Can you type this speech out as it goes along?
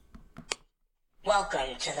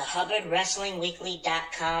Welcome to the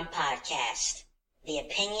HubbardWrestlingWeekly.com podcast. The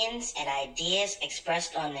opinions and ideas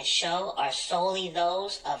expressed on this show are solely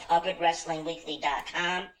those of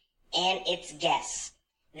HubbardWrestlingWeekly.com and its guests.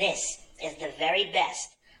 This is the very best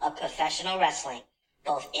of professional wrestling,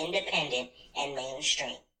 both independent and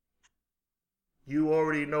mainstream. You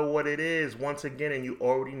already know what it is once again, and you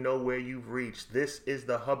already know where you've reached. This is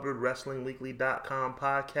the HubbardWrestlingWeekly.com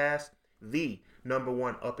podcast, the number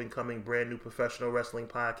one up-and-coming brand new professional wrestling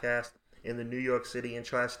podcast in the New York City and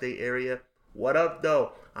tri-state area. What up,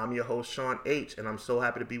 though? I'm your host, Sean H., and I'm so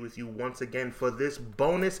happy to be with you once again for this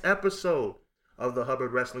bonus episode of the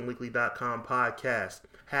HubbardWrestlingWeekly.com podcast.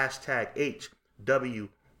 Hashtag HW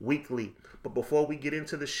Weekly. But before we get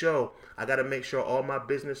into the show, I got to make sure all my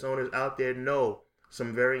business owners out there know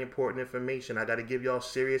some very important information. I got to give y'all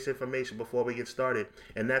serious information before we get started,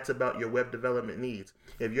 and that's about your web development needs.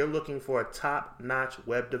 If you're looking for a top-notch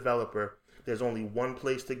web developer, there's only one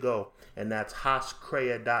place to go, and that's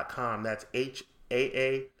haascrea.com. That's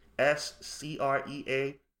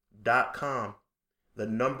HAASCREA.com. The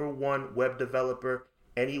number one web developer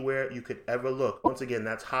anywhere you could ever look. Once again,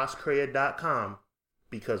 that's haascrea.com,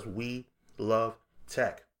 because we love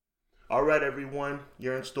tech. All right, everyone,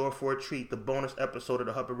 you're in store for a treat. The bonus episode of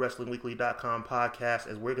the HubbardWrestlingWeekly.com podcast,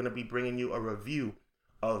 as we're going to be bringing you a review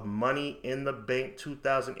of Money in the Bank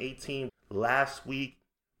 2018 last week,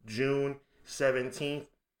 June 17th,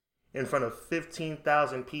 in front of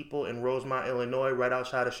 15,000 people in Rosemont, Illinois, right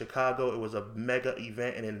outside of Chicago. It was a mega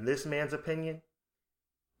event, and in this man's opinion,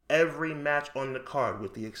 every match on the card,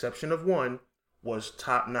 with the exception of one, was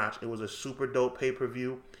top-notch. It was a super dope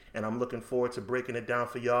pay-per-view, and I'm looking forward to breaking it down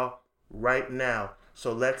for y'all right now.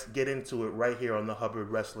 So let's get into it right here on the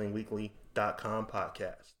HubbardWrestlingWeekly.com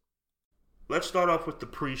podcast. Let's start off with the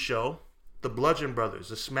pre-show. The Bludgeon Brothers,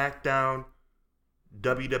 the SmackDown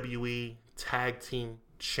WWE Tag Team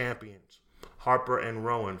Champions, Harper and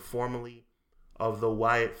Rowan, formerly of the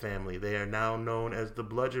Wyatt family. They are now known as the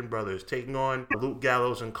Bludgeon Brothers, taking on Luke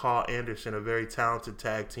Gallows and Carl Anderson, a very talented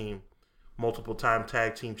tag team, multiple-time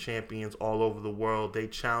tag team champions all over the world. They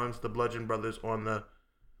challenged the Bludgeon Brothers on the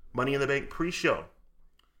Money in the Bank pre-show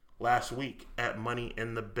last week at Money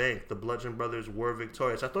in the Bank. The Bludgeon Brothers were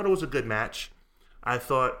victorious. I thought it was a good match. I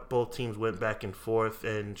thought both teams went back and forth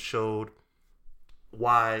and showed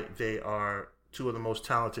why they are two of the most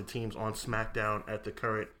talented teams on SmackDown at the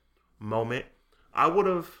current moment. I would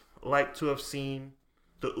have liked to have seen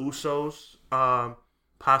the Usos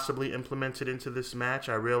possibly implemented into this match.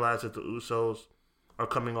 I realize that the Usos are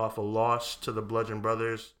coming off a loss to the Bludgeon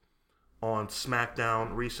Brothers on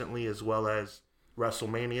SmackDown recently, as well as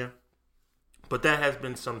WrestleMania. But that has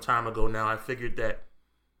been some time ago now. I figured that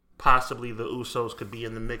possibly the Usos could be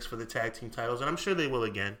in the mix for the tag team titles, and I'm sure they will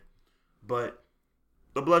again. But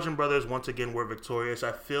the Bludgeon Brothers once again were victorious.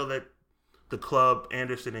 I feel that the club,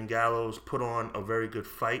 Anderson and Gallows, put on a very good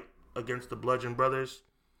fight against the Bludgeon Brothers.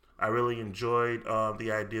 I really enjoyed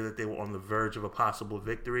the idea that they were on the verge of a possible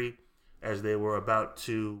victory as they were about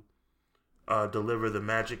to deliver the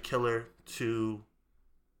Magic Killer to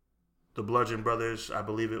the Bludgeon Brothers. I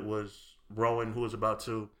believe it was Rowan who was about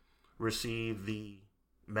to receive the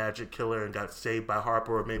Magic Killer and got saved by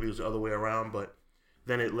Harper, or maybe it was the other way around, but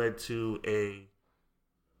then it led to a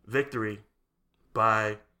victory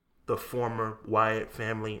by the former Wyatt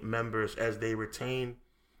family members as they retain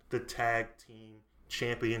the tag team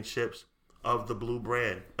championships of the Blue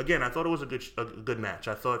Brand. Again, I thought it was a good match.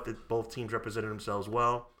 I thought that both teams represented themselves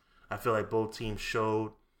well. I feel like both teams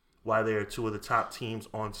showed why they are two of the top teams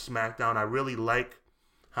on SmackDown. I really like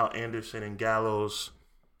how Anderson and Gallows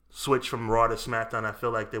switched from Raw to SmackDown. I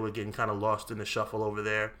feel like they were getting kind of lost in the shuffle over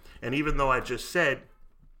there. And even though I just said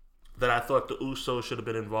that I thought the Usos should have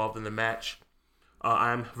been involved in the match,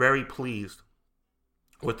 I'm very pleased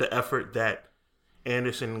with the effort that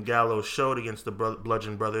Anderson and Gallows showed against the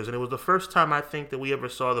Bludgeon Brothers. And it was the first time I think that we ever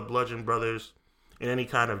saw the Bludgeon Brothers in any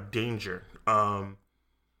kind of danger.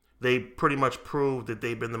 They pretty much proved that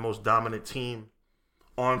they've been the most dominant team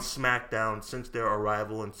on SmackDown since their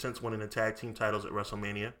arrival and since winning the tag team titles at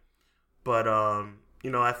WrestleMania. But,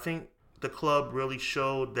 I think the club really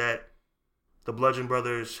showed that the Bludgeon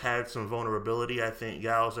Brothers had some vulnerability. I think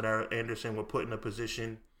Gallows and Anderson were put in a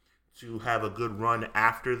position to have a good run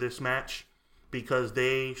after this match because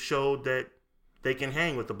they showed that they can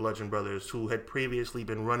hang with the Bludgeon Brothers, who had previously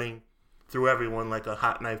been running through everyone like a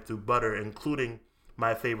hot knife through butter, including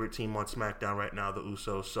my favorite team on SmackDown right now, the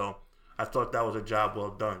Usos. So I thought that was a job well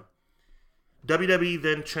done. WWE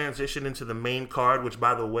then transitioned into the main card, which,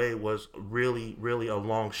 by the way, was really, really a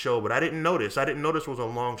long show. But I didn't notice. It was a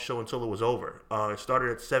long show until it was over. It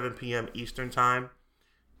started at 7 p.m. Eastern Time.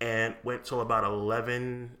 and went till about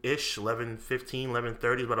 11-ish, 11:15,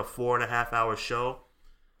 11:30. About a 4.5 hour show.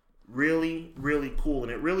 Really, really cool.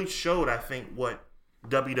 And it really showed, I think, what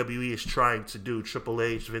WWE is trying to do. Triple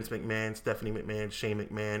H, Vince McMahon, Stephanie McMahon, Shane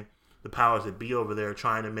McMahon, the powers that be over there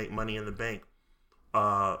trying to make Money in the Bank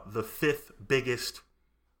the 5th biggest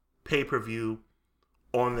pay-per-view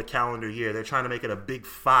on the calendar year. They're trying to make it a big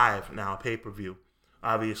 5 now pay-per-view.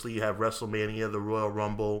 Obviously, you have WrestleMania, the Royal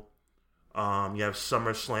Rumble, you have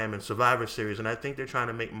SummerSlam and Survivor Series, and I think they're trying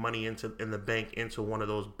to make Money in the Bank into one of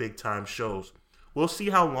those big-time shows. We'll see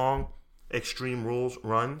how long Extreme Rules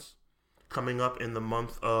runs coming up in the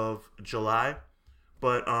month of July,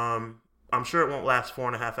 but I'm sure it won't last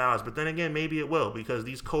 4.5 hours. But then again, maybe it will, because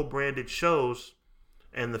these co-branded shows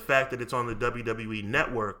and the fact that it's on the WWE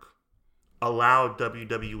network allowed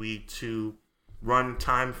WWE to run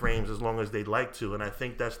time frames as long as they'd like to. And I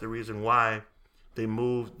think that's the reason why they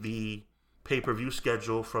moved the pay-per-view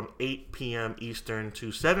schedule from 8 p.m. Eastern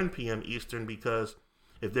to 7 p.m. Eastern, because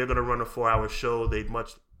if they're going to run a 4-hour show, they'd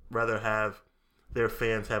much rather have their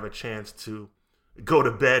fans have a chance to go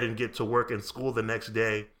to bed and get to work and school the next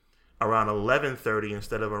day around 11:30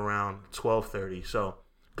 instead of around 12:30. So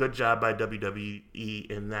good job by WWE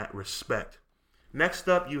in that respect. Next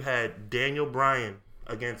up, you had Daniel Bryan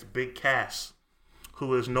against Big Cass,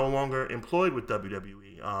 who is no longer employed with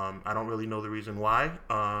WWE. I don't really know the reason why.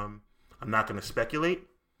 I'm not going to speculate,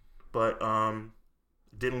 but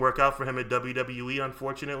didn't work out for him at WWE,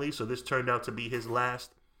 unfortunately. So this turned out to be his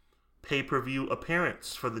last pay-per-view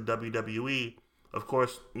appearance for the WWE. Of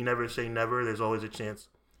course, you never say never. There's always a chance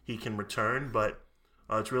he can return, but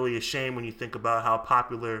it's really a shame when you think about how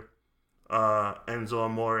popular Enzo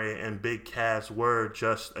Amore and Big Cass were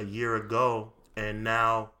just a year ago, and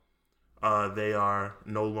now they are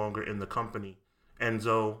no longer in the company.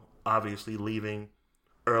 Enzo obviously leaving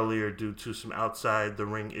earlier due to some outside the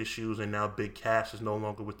ring issues, and now Big Cass is no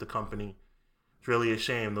longer with the company. It's really a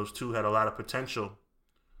shame. Those two had a lot of potential,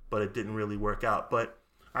 but it didn't really work out. But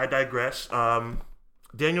I digress.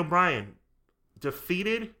 Daniel Bryan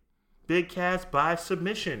defeated Big Cass by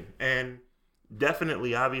submission, and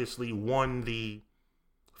definitely, obviously, won the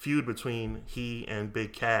feud between he and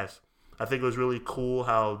Big Cass. I think it was really cool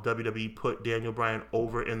how WWE put Daniel Bryan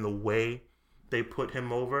over in the way they put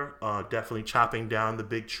him over. Definitely chopping down the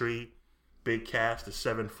big tree, Big Cass, the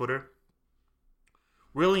 7-footer.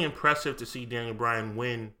 Really impressive to see Daniel Bryan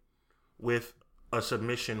win with a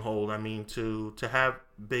submission hold. I mean, to have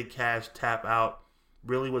Big Cass tap out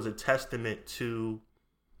really was a testament to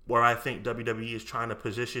where I think WWE is trying to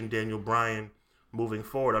position Daniel Bryan moving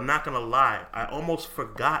forward. I'm not going to lie. I almost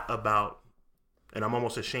forgot about, and I'm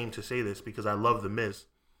almost ashamed to say this because I love The Miz,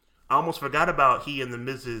 I almost forgot about he and The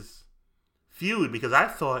Miz's feud, because I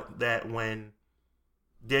thought that when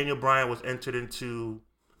Daniel Bryan was entered into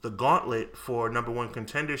the gauntlet for number one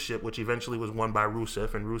contendership, which eventually was won by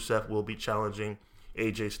Rusev, and Rusev will be challenging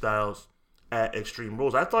AJ Styles at Extreme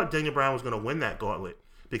Rules, I thought Daniel Bryan was going to win that gauntlet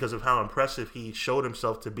because of how impressive he showed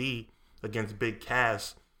himself to be against Big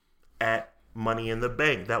Cass at Money in the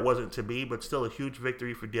Bank. That wasn't to be, but still a huge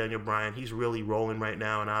victory for Daniel Bryan. He's really rolling right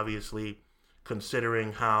now, and obviously,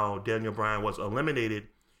 considering how Daniel Bryan was eliminated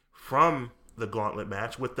from the gauntlet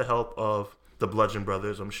match with the help of the Bludgeon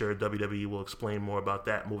Brothers, I'm sure WWE will explain more about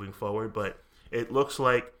that moving forward, but it looks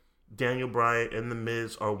like Daniel Bryan and The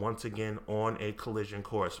Miz are once again on a collision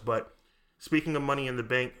course. But speaking of Money in the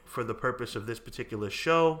Bank, for the purpose of this particular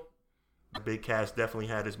show, Big Cass definitely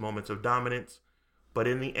had his moments of dominance. But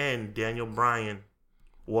in the end, Daniel Bryan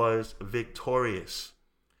was victorious.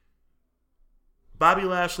 Bobby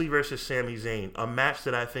Lashley versus Sami Zayn, a match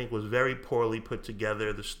that I think was very poorly put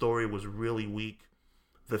together. The story was really weak.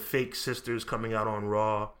 The fake sisters coming out on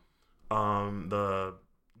Raw, the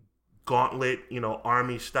gauntlet,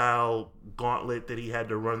 army-style gauntlet that he had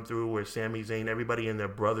to run through where Sami Zayn, everybody and their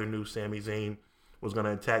brother knew Sami Zayn was going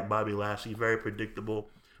to attack Bobby Lashley. Very predictable.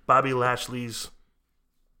 Bobby Lashley's,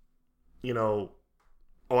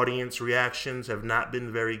 audience reactions have not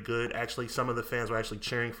been very good. Actually, some of the fans were actually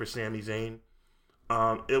cheering for Sami Zayn.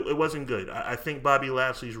 It wasn't good. I think Bobby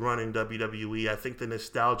Lashley's run in WWE, I think the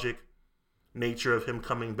nostalgic nature of him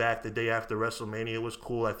coming back the day after WrestleMania was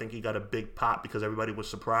cool. I think he got a big pop because everybody was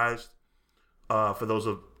surprised. For those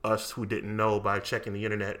of us who didn't know by checking the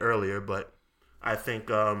internet earlier, but I think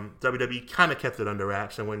WWE kind of kept it under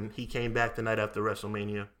wraps. And when he came back the night after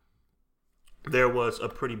WrestleMania, there was a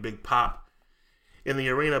pretty big pop in the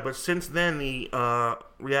arena. But since then, the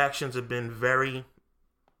reactions have been very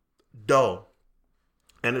dull.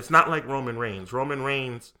 And it's not like Roman Reigns. Roman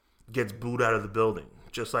Reigns gets booed out of the building,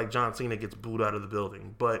 just like John Cena gets booed out of the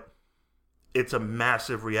building. But it's a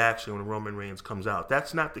massive reaction when Roman Reigns comes out.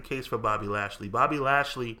 That's not the case for Bobby Lashley. Bobby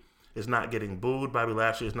Lashley is not getting booed. Bobby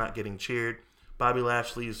Lashley is not getting cheered. Bobby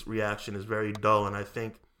Lashley's reaction is very dull, and I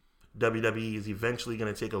think WWE is eventually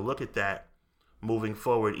going to take a look at that moving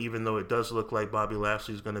forward, even though it does look like Bobby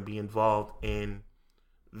Lashley is going to be involved in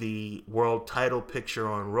the world title picture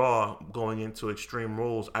on Raw going into Extreme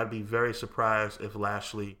Rules. I'd be very surprised if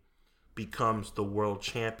Lashley becomes the world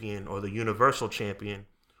champion or the universal champion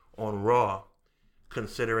on Raw,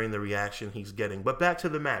 considering the reaction he's getting. But back to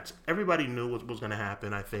the match. Everybody knew what was going to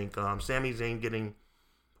happen, I think. Sami Zayn getting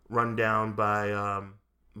run down by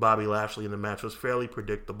Bobby Lashley in the match was fairly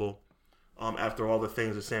predictable. After all the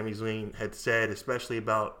things that Sami Zayn had said, especially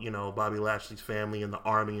about, Bobby Lashley's family and the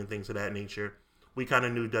army and things of that nature, we kind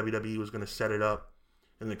of knew WWE was going to set it up,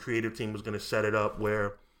 and the creative team was going to set it up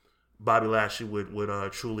where Bobby Lashley would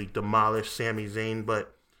truly demolish Sami Zayn.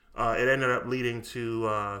 But it ended up leading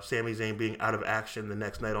to Sami Zayn being out of action the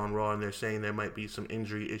next night on Raw, and they're saying there might be some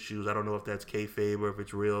injury issues. I don't know if that's kayfabe or if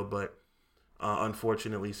it's real, but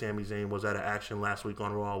unfortunately, Sami Zayn was out of action last week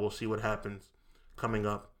on Raw. We'll see what happens coming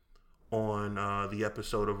up on the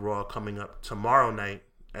episode of Raw coming up tomorrow night,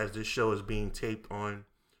 as this show is being taped on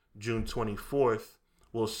June 24th.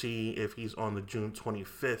 We'll see if he's on the June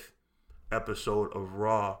 25th episode of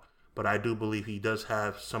Raw. But I do believe he does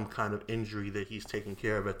have some kind of injury that he's taking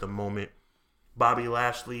care of at the moment. Bobby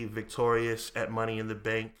Lashley victorious at Money in the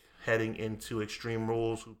Bank, heading into Extreme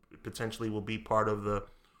Rules, who potentially will be part of the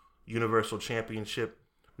Universal Championship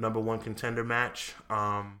 #1 contender match.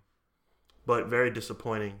 But very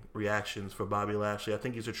disappointing reactions for Bobby Lashley. I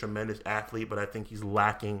think he's a tremendous athlete, but I think he's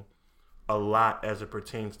lacking a lot as it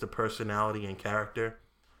pertains to personality and character.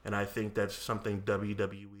 And I think that's something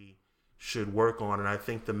WWE should work on. And I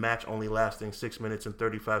think the match only lasting 6 minutes and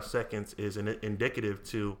 35 seconds is indicative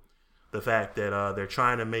to the fact that they're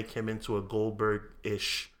trying to make him into a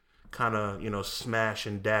Goldberg-ish kind of, smash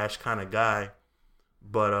and dash kind of guy.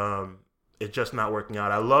 But it's just not working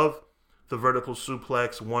out. I love the vertical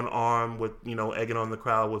suplex, one arm with, egging on the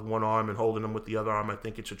crowd with one arm and holding them with the other arm. I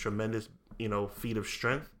think it's a tremendous, feat of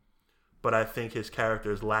strength. But I think his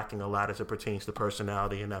character is lacking a lot as it pertains to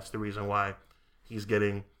personality, and that's the reason why he's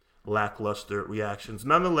getting lackluster reactions.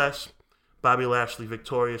 Nonetheless, Bobby Lashley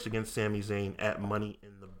victorious against Sami Zayn at Money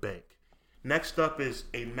in the Bank. Next up is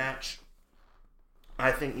a match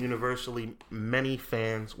I think universally many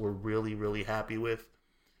fans were really, really happy with,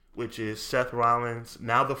 which is Seth Rollins,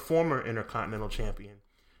 now the former Intercontinental Champion,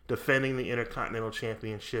 defending the Intercontinental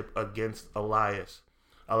Championship against Elias.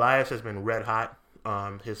 Elias has been red hot.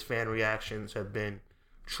 His fan reactions have been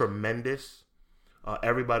tremendous.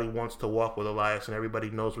 Everybody wants to walk with Elias, and everybody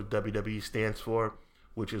knows what WWE stands for,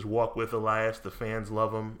 which is walk with Elias. The fans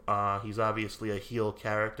love him. He's obviously a heel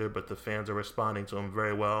character, but the fans are responding to him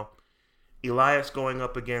very well. Elias going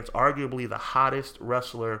up against arguably the hottest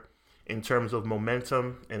wrestler in terms of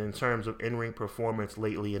momentum and in terms of in-ring performance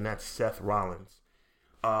lately, and that's Seth Rollins.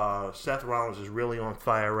 Seth Rollins is really on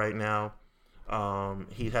fire right now.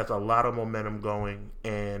 He has a lot of momentum going,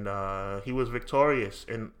 and he was victorious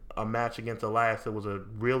in a match against Elias. It was a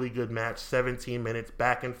really good match, 17 minutes,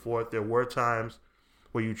 back and forth. There were times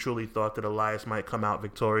where you truly thought that Elias might come out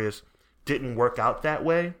victorious. Didn't work out that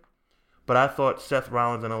way, but I thought Seth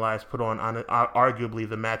Rollins and Elias put on arguably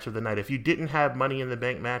the match of the night. If you didn't have Money in the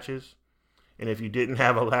Bank matches, and if you didn't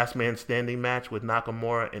have a Last Man Standing match with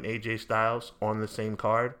Nakamura and AJ Styles on the same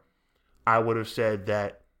card, I would have said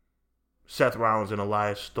that Seth Rollins and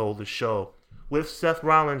Elias stole the show, with Seth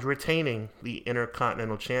Rollins retaining the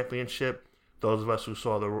Intercontinental Championship. Those of us who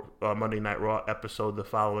saw the Monday Night Raw episode the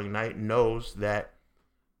following night knows that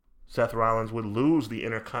Seth Rollins would lose the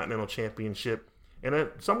Intercontinental Championship in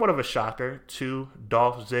somewhat of a shocker to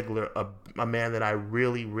Dolph Ziggler, a man that I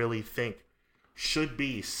really, really think should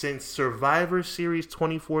be, since Survivor Series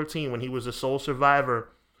 2014, when he was the sole survivor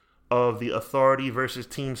of the Authority versus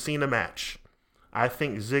Team Cena match. I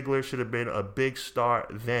think Ziggler should have been a big star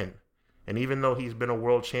then. And even though he's been a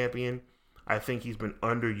world champion, I think he's been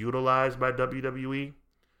underutilized by WWE.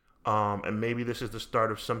 And maybe this is the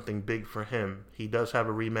start of something big for him. He does have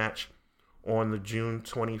a rematch on the June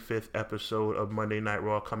 25th episode of Monday Night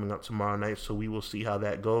Raw coming up tomorrow night, so we will see how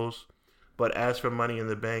that goes. But as for Money in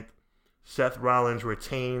the Bank, Seth Rollins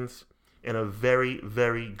retains in a very,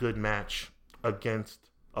 very good match against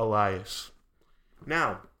Elias.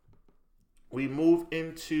 Now, we move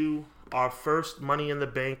into our first Money in the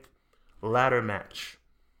Bank ladder match,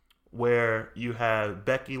 where you have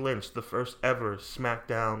Becky Lynch, the first ever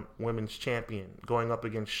SmackDown Women's Champion, going up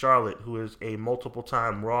against Charlotte, who is a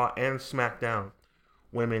multiple-time Raw and SmackDown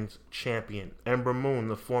Women's Champion. Ember Moon,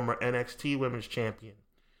 the former NXT Women's Champion,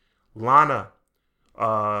 Lana,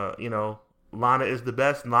 Lana is the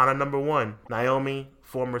best. Lana number one. Naomi,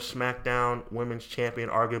 former SmackDown Women's Champion,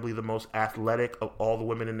 arguably the most athletic of all the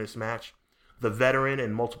women in this match. The veteran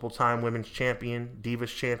and multiple-time Women's Champion,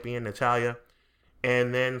 Divas Champion, Natalya.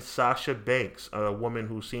 And then Sasha Banks, a woman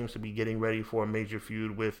who seems to be getting ready for a major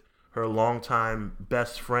feud with her longtime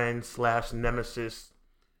best friend / nemesis,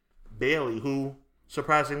 Bayley, who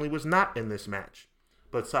surprisingly was not in this match.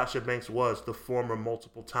 But Sasha Banks was the former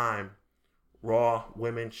multiple-time Raw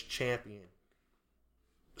Women's Champion.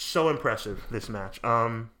 So impressive, this match.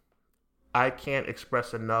 I can't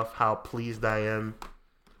express enough how pleased I am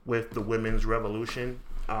with the Women's Revolution.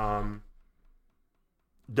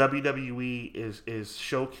 WWE is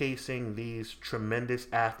showcasing these tremendous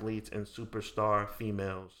athletes and superstar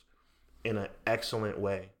females in an excellent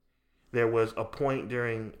way. There was a point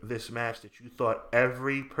during this match that you thought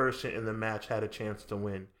every person in the match had a chance to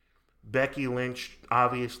win. Becky Lynch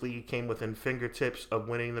obviously came within fingertips of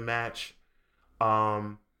winning the match.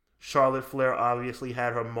 Charlotte Flair obviously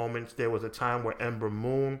had her moments. There was a time where Ember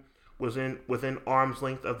Moon was within arm's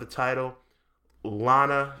length of the title.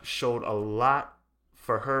 Lana showed a lot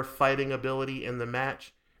for her fighting ability in the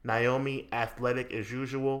match. Naomi, athletic as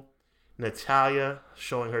usual. Natalya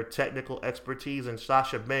showing her technical expertise. And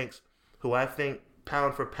Sasha Banks, who I think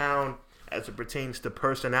pound for pound, as it pertains to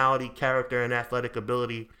personality, character, and athletic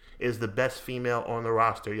ability, is the best female on the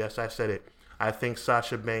roster. Yes, I said it. I think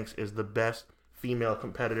Sasha Banks is the best female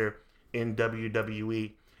competitor in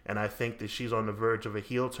WWE. And I think that she's on the verge of a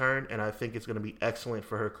heel turn. And I think it's going to be excellent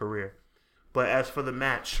for her career. But as for the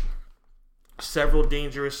match, several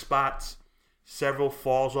dangerous spots, several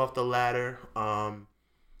falls off the ladder.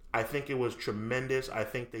 I think it was tremendous. I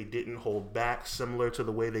think they didn't hold back, similar to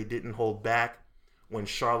the way they didn't hold back when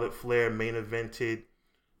Charlotte Flair main evented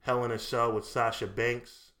Hell in a Cell with Sasha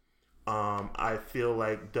Banks. I feel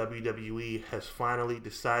like WWE has finally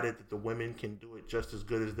decided that the women can do it just as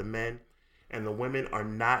good as the men, and the women are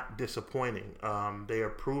not disappointing. They are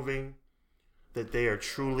proving that they are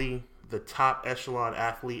truly the top echelon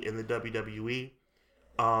athlete in the WWE,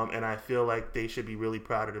 and I feel like they should be really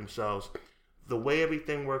proud of themselves. The way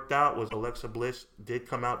everything worked out was Alexa Bliss did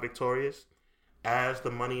come out victorious as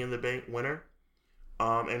the Money in the Bank winner,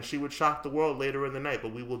 and she would shock the world later in the night,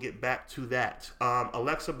 but we will get back to that.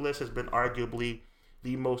 Alexa Bliss has been arguably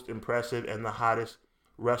the most impressive and the hottest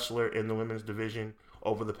wrestler in the women's division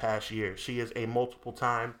over the past year. She is a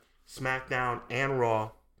multiple-time SmackDown and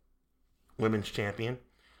Raw Women's Champion.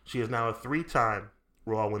 She is now a 3-time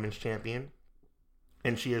Raw Women's Champion,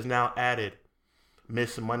 and she has now added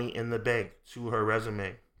Miss Money in the Bank to her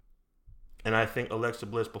resume. And I think Alexa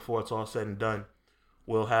Bliss, before it's all said and done,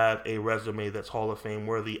 will have a resume that's Hall of Fame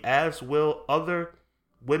worthy, as will other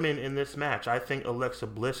women in this match. I think Alexa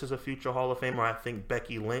Bliss is a future Hall of Famer. I think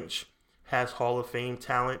Becky Lynch has Hall of Fame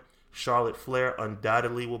talent. Charlotte Flair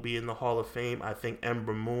undoubtedly will be in the Hall of Fame. I think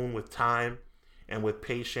Ember Moon, with time and with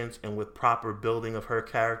patience and with proper building of her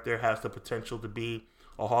character, has the potential to be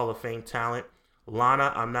a Hall of Fame talent.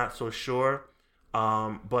 Lana, I'm not so sure,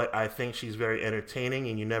 but I think she's very entertaining,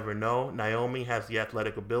 and you never know. Naomi has the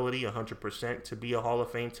athletic ability 100% to be a Hall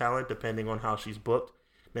of Fame talent, depending on how she's booked.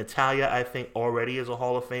 Natalya, I think, already is a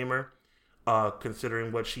Hall of Famer,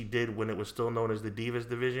 considering what she did when it was still known as the Divas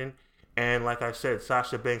division. And like I said,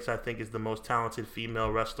 Sasha Banks, I think, is the most talented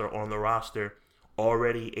female wrestler on the roster,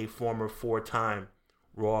 already a former 4-time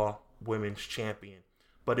Raw Women's Champion.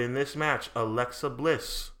 But in this match, Alexa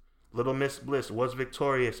Bliss, Little Miss Bliss, was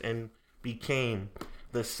victorious and became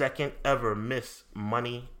the second ever Miss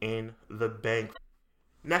Money in the Bank.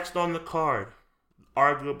 Next on the card,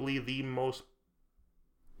 arguably the most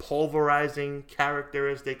pulverizing character,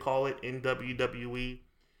 as they call it, in WWE.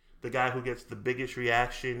 The guy who gets the biggest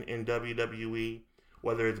reaction in WWE,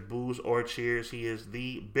 whether it's boos or cheers. He is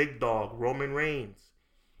the big dog, Roman Reigns,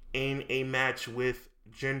 in a match with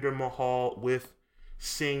Jinder Mahal, with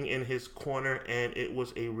Singh in his corner, and it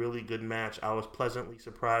was a really good match. I was pleasantly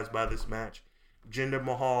surprised by this match. Jinder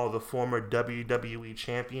Mahal, the former WWE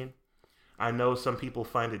champion. I know some people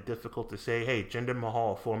find it difficult to say, hey, Jinder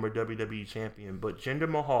Mahal, former WWE champion, but Jinder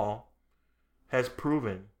Mahal has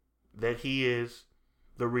proven that he is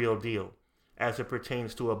the real deal as it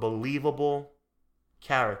pertains to a believable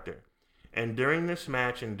character. And during this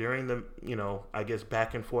match, and during the, I guess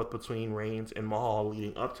back and forth between Reigns and Mahal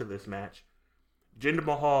leading up to this match, Jinder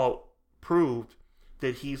Mahal proved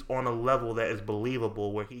that he's on a level that is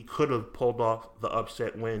believable, where he could have pulled off the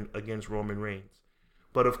upset win against Roman Reigns.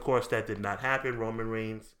 But of course that did not happen. Roman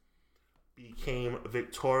Reigns became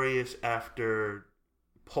victorious after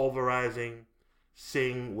pulverizing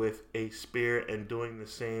Singh with a spear and doing the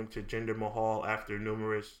same to Jinder Mahal after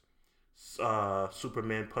numerous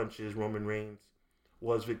Superman punches Roman Reigns,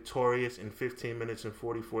 was victorious in 15 minutes and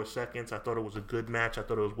 44 seconds. I thought it was a good match. I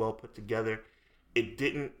thought it was well put together. It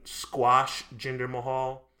didn't squash Jinder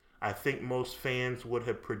Mahal. I think most fans would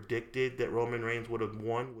have predicted that Roman Reigns would have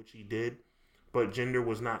won, which he did. But Jinder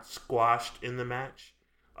was not squashed in the match,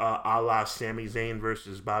 a la Sami Zayn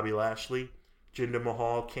versus Bobby Lashley. Jinder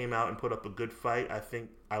Mahal came out and put up a good fight. I think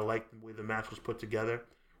I liked the way the match was put together.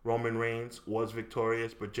 Roman Reigns was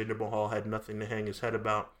victorious, but Jinder Mahal had nothing to hang his head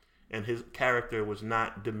about. And his character was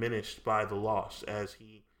not diminished by the loss, as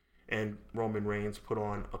he and Roman Reigns put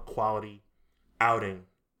on a quality outing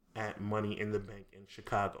at Money in the Bank in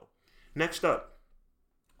Chicago. Next up,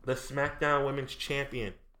 the SmackDown Women's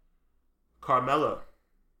Champion, Carmella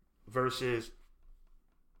versus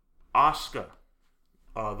Asuka,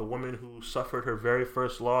 the woman who suffered her very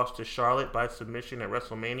first loss to Charlotte by submission at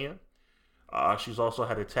WrestleMania. She's also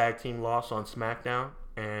had a tag team loss on SmackDown.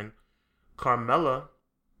 And Carmella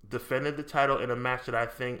defended the title in a match that I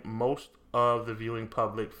think most of the viewing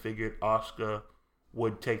public figured Asuka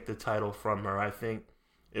would take the title from her. I think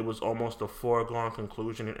it was almost a foregone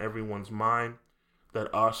conclusion in everyone's mind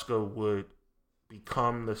that Asuka would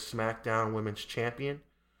become the SmackDown Women's Champion.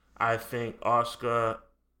 I think Asuka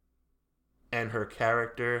and her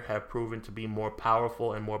character have proven to be more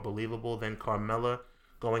powerful and more believable than Carmella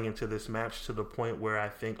going into this match, to the point where I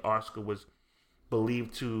think Asuka was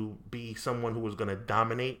believed to be someone who was going to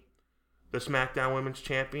dominate the SmackDown Women's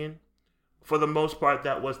Champion. For the most part,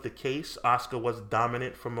 that was the case. Asuka was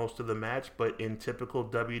dominant for most of the match, but in typical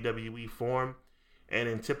WWE form and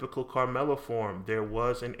in typical Carmella form, there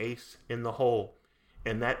was an ace in the hole.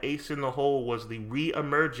 And that ace in the hole was the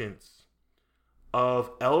re-emergence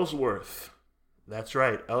of Ellsworth. That's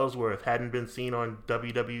right, Ellsworth hadn't been seen on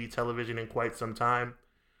WWE television in quite some time.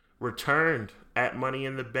 Returned at Money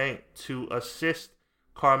in the Bank to assist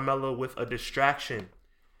Carmella with a distraction,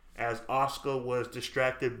 as Asuka was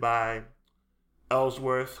distracted by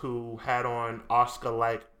Ellsworth, who had on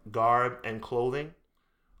Asuka-like garb and clothing.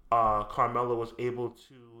 Carmella was able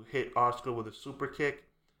to hit Asuka with a super kick,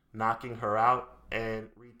 knocking her out and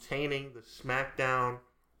retaining the SmackDown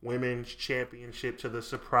Women's Championship to the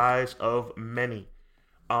surprise of many.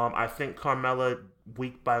 I think Carmella,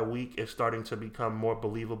 week by week, is starting to become more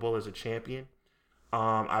believable as a champion.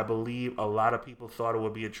 I believe a lot of people thought it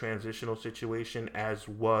would be a transitional situation, as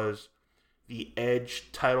was the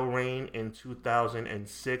Edge title reign in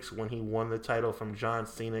 2006 when he won the title from John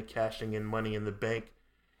Cena, cashing in Money in the Bank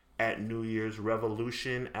at New Year's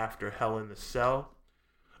Revolution after Hell in the Cell.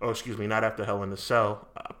 Oh, excuse me, not after Hell in the Cell.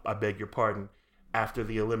 I beg your pardon. After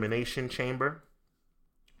the Elimination Chamber.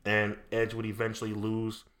 And Edge would eventually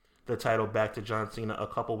lose the title back to John Cena a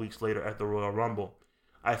couple weeks later at the Royal Rumble.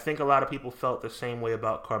 I think a lot of people felt the same way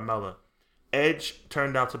about Carmella. Edge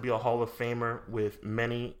turned out to be a Hall of Famer with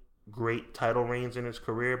many great title reigns in his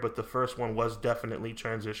career, but the first one was definitely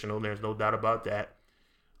transitional. There's no doubt about that.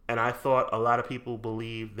 And I thought a lot of people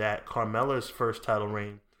believed that Carmella's first title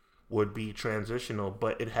reign would be transitional,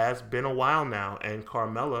 but it has been a while now, and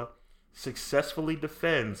Carmella successfully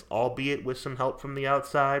defends, albeit with some help from the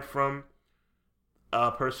outside from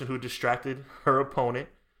a person who distracted her opponent,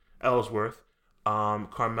 Ellsworth.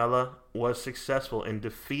 Carmella was successful in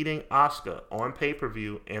defeating Asuka on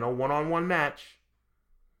pay-per-view in a one-on-one match.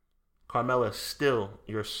 Carmella is still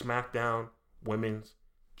your SmackDown Women's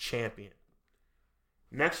Champion.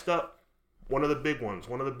 Next up, one of the big ones.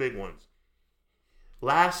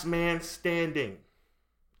 Last man standing.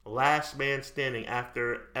 Last man standing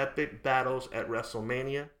after epic battles at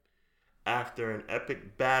WrestleMania, after an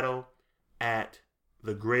epic battle at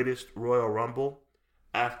the Greatest Royal Rumble,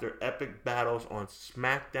 after epic battles on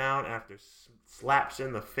SmackDown, after slaps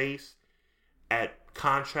in the face at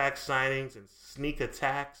contract signings and sneak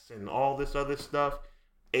attacks and all this other stuff,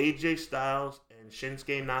 AJ Styles and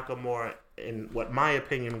Shinsuke Nakamura, in what my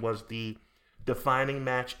opinion was the defining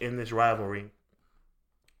match in this rivalry,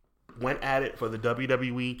 went at it for the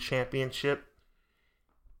WWE Championship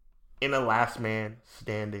in a last man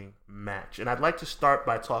standing match. And I'd like to start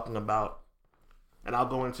by talking about, and I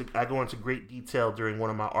go into great detail during one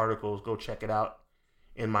of my articles, go check it out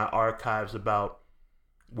in my archives, about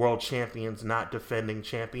world champions not defending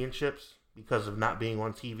championships because of not being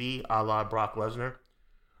on TV, a la Brock Lesnar.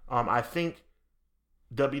 I think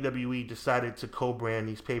WWE decided to co-brand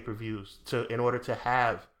these pay-per-views in order to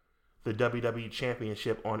have the WWE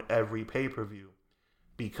Championship on every pay-per-view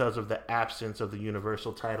because of the absence of the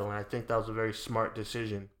Universal title. And I think that was a very smart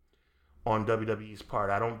decision on WWE's part.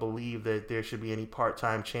 I don't believe that there should be any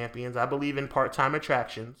part-time champions. I believe in part-time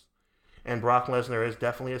attractions. And Brock Lesnar is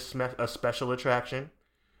definitely a special attraction.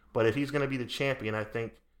 But if he's going to be the champion, I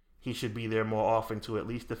think he should be there more often to at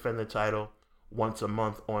least defend the title once a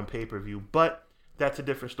month on pay-per-view. But that's a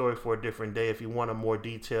different story for a different day. If you want a more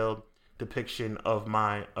detailed depiction of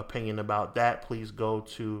my opinion about that, please go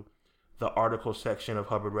to the article section of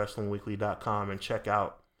HubbardWrestlingWeekly.com and check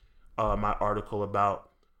out my article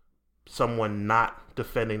about someone not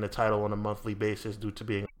defending the title on a monthly basis due to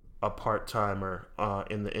being a part-timer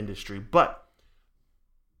in the industry. But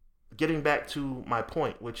getting back to my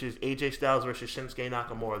point, which is AJ Styles versus Shinsuke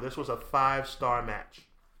Nakamura. This was a 5-star match.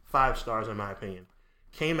 5 stars in my opinion.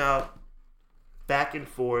 Came out back and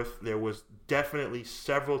forth. There was definitely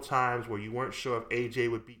several times where you weren't sure if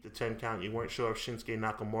AJ would beat the 10 count. You weren't sure if Shinsuke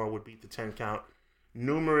Nakamura would beat the 10 count.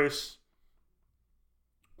 Numerous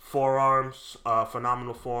forearms,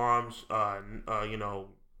 phenomenal forearms.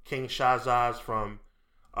 King Shazaz from,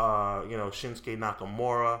 Shinsuke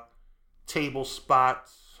Nakamura. Table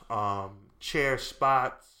spots, chair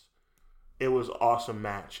spots. It was an awesome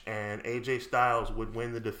match. And AJ Styles would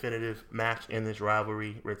win the definitive match in this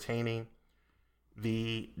rivalry, retaining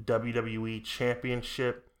the WWE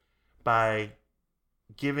Championship by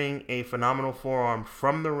giving a phenomenal forearm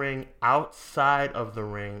from the ring, outside of the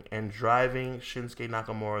ring, and driving Shinsuke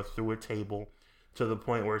Nakamura through a table to the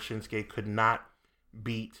point where Shinsuke could not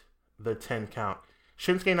beat the 10 count.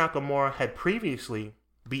 Shinsuke Nakamura had previously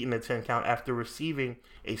beaten the 10 count after receiving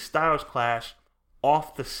a Styles Clash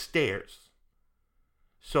off the stairs.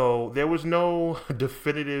 So there was no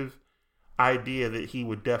definitive idea that he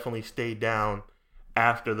would definitely stay down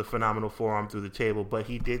after the phenomenal forearm through the table, but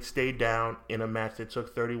he did stay down in a match that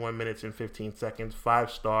took 31 minutes and 15 seconds.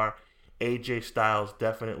 5-star. AJ Styles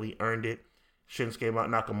definitely earned it. Shinsuke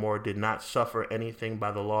Nakamura did not suffer anything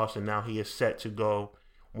by the loss, and now he is set to go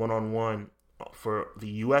one-on-one for the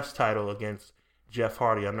U.S. title against Jeff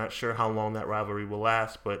Hardy. I'm not sure how long that rivalry will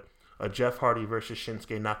last, but a Jeff Hardy versus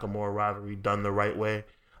Shinsuke Nakamura rivalry done the right way,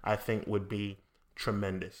 I think would be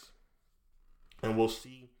tremendous. And we'll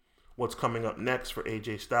see what's coming up next for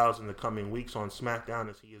AJ Styles in the coming weeks on SmackDown,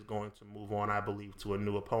 as he is going to move on, I believe, to a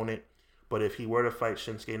new opponent. But if he were to fight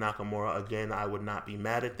Shinsuke Nakamura again, I would not be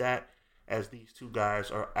mad at that, as these two guys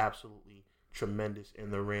are absolutely tremendous in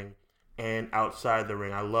the ring and outside the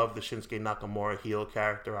ring. I love the Shinsuke Nakamura heel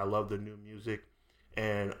character. I love the new music.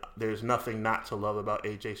 And there's nothing not to love about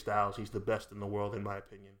AJ Styles. He's the best in the world, in my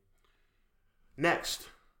opinion. Next,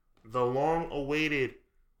 the long-awaited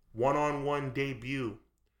one-on-one debut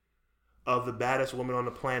of the baddest woman on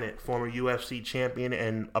the planet, former UFC champion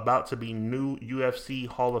and about to be new UFC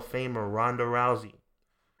Hall of Famer Ronda Rousey,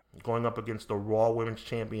 going up against the Raw Women's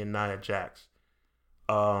Champion Nia Jax.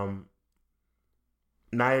 Nia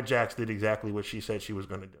Jax did exactly what she said she was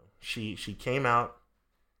going to do. She came out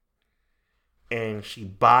and she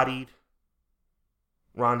bodied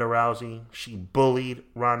Ronda Rousey. She bullied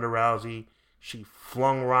Ronda Rousey. She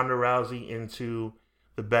flung Ronda Rousey into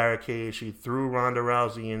the barricade. She threw Ronda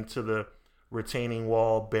Rousey into the retaining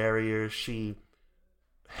wall barriers. She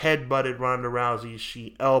headbutted Ronda Rousey.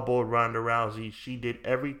 She elbowed Ronda Rousey. She did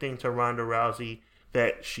everything to Ronda Rousey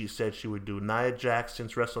that she said she would do. Nia Jax,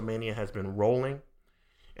 since WrestleMania, has been rolling,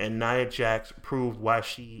 and Nia Jax proved why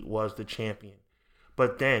she was the champion.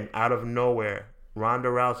 But then, out of nowhere, Ronda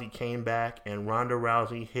Rousey came back, and Ronda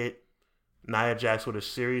Rousey hit Nia Jax with a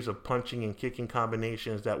series of punching and kicking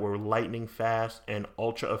combinations that were lightning fast and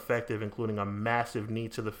ultra effective, including a massive knee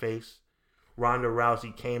to the face. Ronda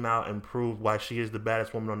Rousey came out and proved why she is the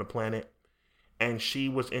baddest woman on the planet, and she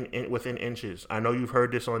was within inches. I know you've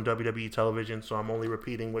heard this on WWE television, so I'm only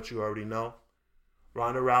repeating what you already know.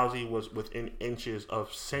 Ronda Rousey was within inches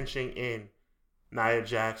of cinching in Nia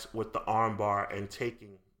Jax with the armbar and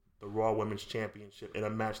taking the Raw Women's Championship in a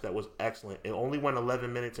match that was excellent. It only went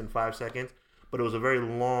 11 minutes and 5 seconds, but it was a very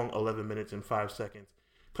long 11 minutes and 5 seconds.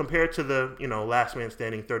 Compared to the, Last Man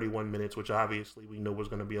Standing 31 minutes, which obviously we knew was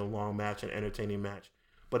going to be a long match, an entertaining match.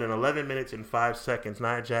 But in 11 minutes and 5 seconds,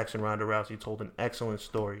 Nia Jax and Ronda Rousey told an excellent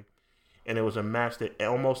story. And it was a match that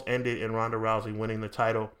almost ended in Ronda Rousey winning the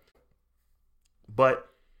title. But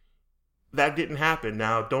that didn't happen.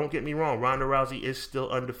 Now, don't get me wrong. Ronda Rousey is still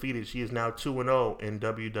undefeated. She is now 2-0 in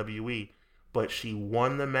WWE. But she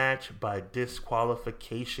won the match by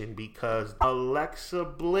disqualification because Alexa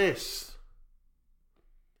Bliss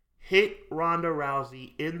hit Ronda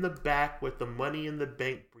Rousey in the back with the Money in the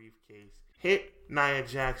Bank briefcase. Hit Nia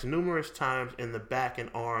Jax numerous times in the back and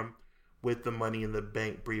arm with the Money in the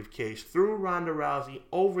Bank briefcase. Threw Ronda Rousey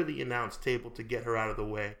over the announce table to get her out of the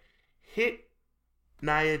way. Hit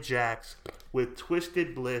Nia Jax with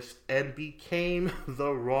Twisted Bliss and became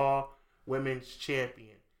the Raw Women's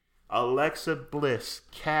Champion. Alexa Bliss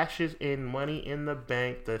cashes in Money in the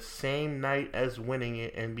Bank the same night as winning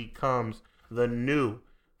it and becomes the new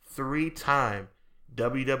 3-time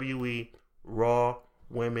WWE Raw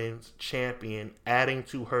Women's Champion, adding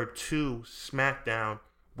to her 2 SmackDown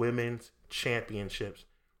Women's Championships.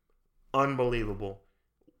 Unbelievable.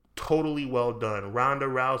 Totally well done. Ronda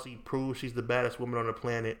Rousey proved she's the baddest woman on the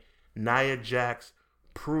planet. Nia Jax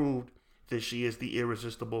proved that she is the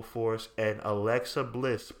irresistible force. And Alexa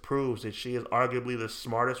Bliss proves that she is arguably the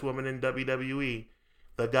smartest woman in WWE,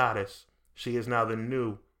 the goddess. She is now the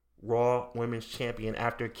new Raw Women's Champion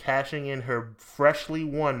after cashing in her freshly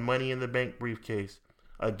won Money in the Bank briefcase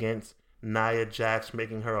against Nia Jax,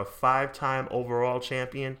 making her a 5-time overall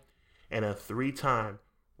champion and a 3-time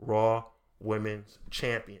Raw Women's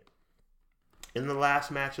Champion. In the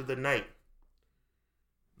last match of the night,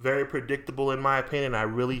 very predictable in my opinion. I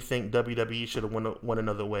really think WWE should have went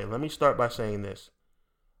another way. Let me start by saying this.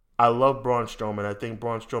 I love Braun Strowman. I think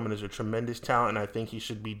Braun Strowman is a tremendous talent, and I think he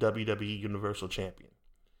should be WWE Universal Champion.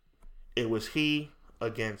 It was he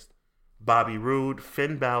against Bobby Roode,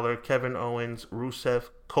 Finn Balor, Kevin Owens, Rusev,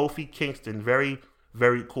 Kofi Kingston. Very,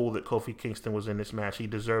 very cool that Kofi Kingston was in this match. He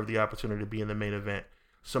deserved the opportunity to be in the main event.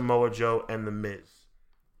 Samoa Joe and The Miz.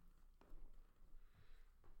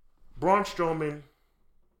 Braun Strowman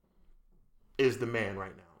is the man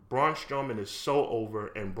right now. Braun Strowman is so over,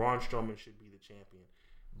 and Braun Strowman should be the champion.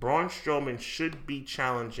 Braun Strowman should be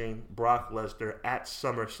challenging Brock Lesnar at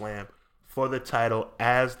SummerSlam for the title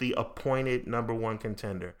as the appointed number 1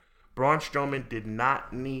 contender. Braun Strowman did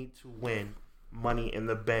not need to win Money in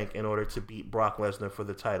the Bank in order to beat Brock Lesnar for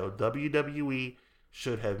the title. WWE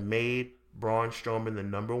should have made Braun Strowman the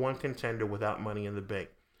number 1 contender without Money in the Bank.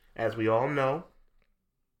 As we all know,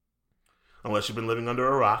 unless you've been living under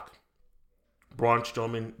a rock, Braun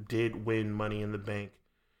Strowman did win Money in the Bank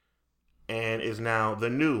and is now the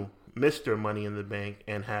new Mr. Money in the Bank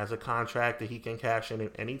and has a contract that he can cash in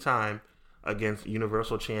at any time against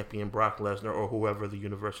Universal Champion Brock Lesnar or whoever the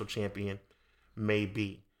Universal Champion may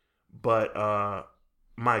be. But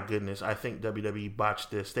my goodness, I think WWE botched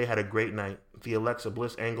this. They had a great night. The Alexa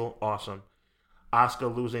Bliss angle, awesome.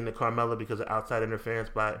 Asuka losing to Carmella because of outside interference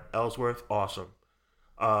by Ellsworth, awesome.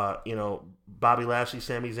 Bobby Lashley,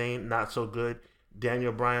 Sami Zayn, not so good.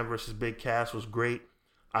 Daniel Bryan versus Big Cass was great.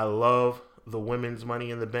 I love the women's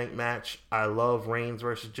Money in the Bank match. I love Reigns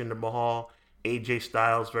versus Jinder Mahal. AJ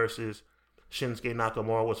Styles versus Shinsuke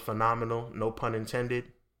Nakamura was phenomenal, no pun intended.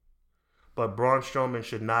 But Braun Strowman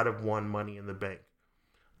should not have won Money in the Bank.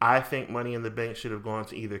 I think Money in the Bank should have gone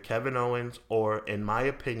to either Kevin Owens or, in my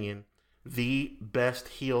opinion, the best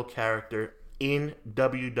heel character in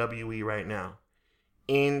WWE right now.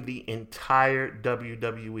 In the entire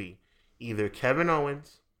WWE. Either Kevin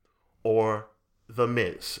Owens or The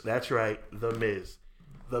Miz. That's right, The Miz.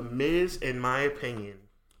 The Miz, in my opinion,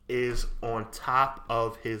 is on top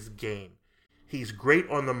of his game. He's great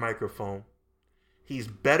on the microphone. He's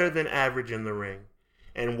better than average in the ring.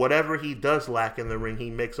 And whatever he does lack in the ring, he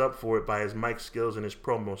makes up for it by his mic skills and his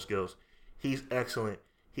promo skills. He's excellent.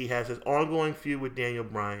 He has his ongoing feud with Daniel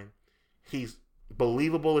Bryan. He's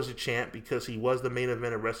believable as a champ because he was the main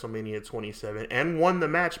event of WrestleMania 27 and won the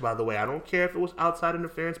match, by the way. I don't care if it was outside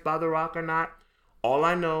interference by The Rock or not. All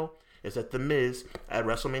I know is that The Miz at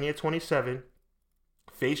WrestleMania 27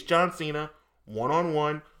 faced John Cena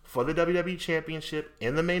one-on-one for the WWE Championship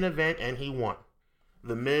in the main event, and he won.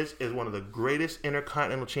 The Miz is one of the greatest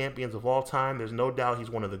Intercontinental Champions of all time. There's no doubt he's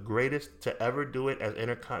one of the greatest to ever do it as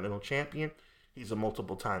Intercontinental Champion. He's a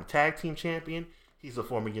multiple-time Tag Team Champion. He's a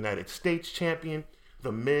former United States Champion.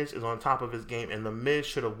 The Miz is on top of his game, and The Miz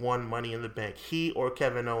should have won Money in the Bank. He or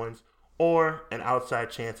Kevin Owens, or an outside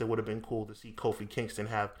chance. It would have been cool to see Kofi Kingston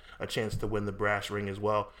have a chance to win the brass ring as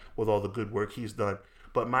well with all the good work he's done.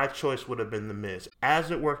 But my choice would have been The Miz.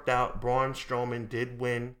 As it worked out, Braun Strowman did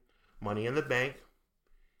win Money in the Bank.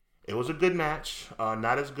 It was a good match.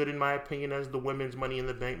 Not as good, in my opinion, as the women's Money in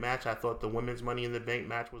the Bank match. I thought the women's Money in the Bank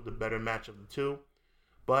match was the better match of the two.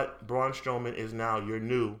 But Braun Strowman is now your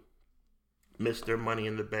new Mr. Money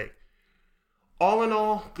in the Bank. All in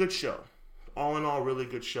all, good show. All in all, really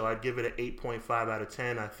good show. I'd give it an 8.5 out of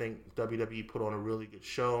 10. I think WWE put on a really good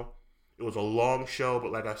show. It was a long show,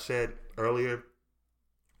 but like I said earlier,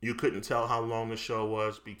 you couldn't tell how long the show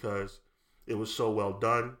was because it was so well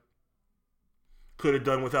done. Could have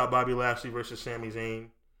done without Bobby Lashley versus Sami Zayn.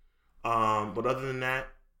 But other than that,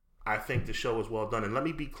 I think the show was well done. And let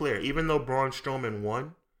me be clear, even though Braun Strowman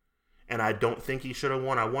won, and I don't think he should have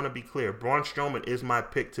won, I want to be clear. Braun Strowman is my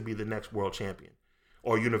pick to be the next world champion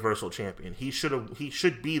or Universal Champion. He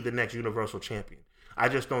should be the next Universal Champion. I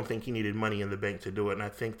just don't think he needed Money in the Bank to do it, and I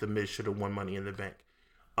think The Miz should have won Money in the Bank.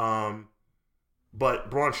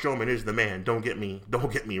 But Braun Strowman is the man. Don't get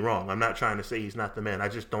me wrong. I'm not trying to say he's not the man. I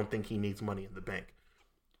just don't think he needs Money in the Bank.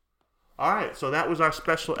 All right, so that was our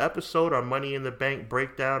special episode, our Money in the Bank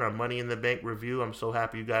breakdown, our Money in the Bank review. I'm so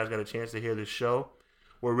happy you guys got a chance to hear this show.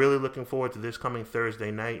 We're really looking forward to this coming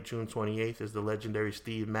Thursday night, June 28th, as the legendary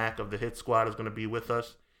Steve Mack of the Hit Squad is going to be with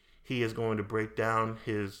us. He is going to break down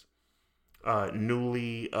his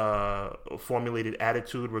newly formulated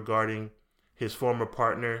attitude regarding his former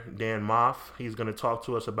partner, Dan Moff. He's going to talk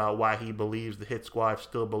to us about why he believes the Hit Squad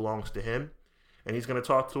still belongs to him. And he's going to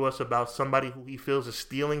talk to us about somebody who he feels is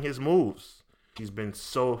stealing his moves. He's been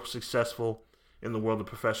so successful in the world of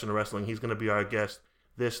professional wrestling. He's going to be our guest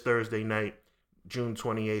this Thursday night, June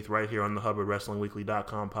 28th, right here on the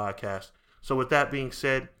HubbardWrestlingWeekly.com podcast. So with that being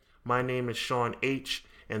said, my name is Sean H.,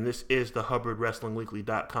 and this is the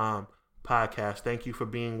HubbardWrestlingWeekly.com podcast. Thank you for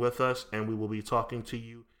being with us, and we will be talking to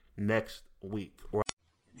you next week.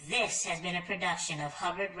 This has been a production of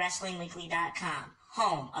HubbardWrestlingWeekly.com,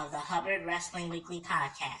 home of the Hubbard Wrestling Weekly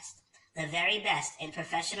podcast, the very best in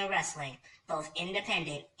professional wrestling, both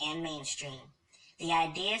independent and mainstream. The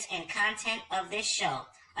ideas and content of this show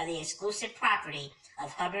are the exclusive property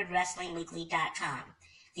of HubbardWrestlingWeekly.com.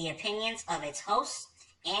 The opinions of its hosts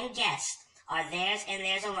and guests are theirs and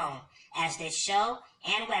theirs alone, as this show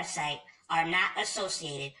and website are not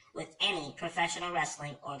associated with any professional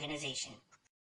wrestling organization.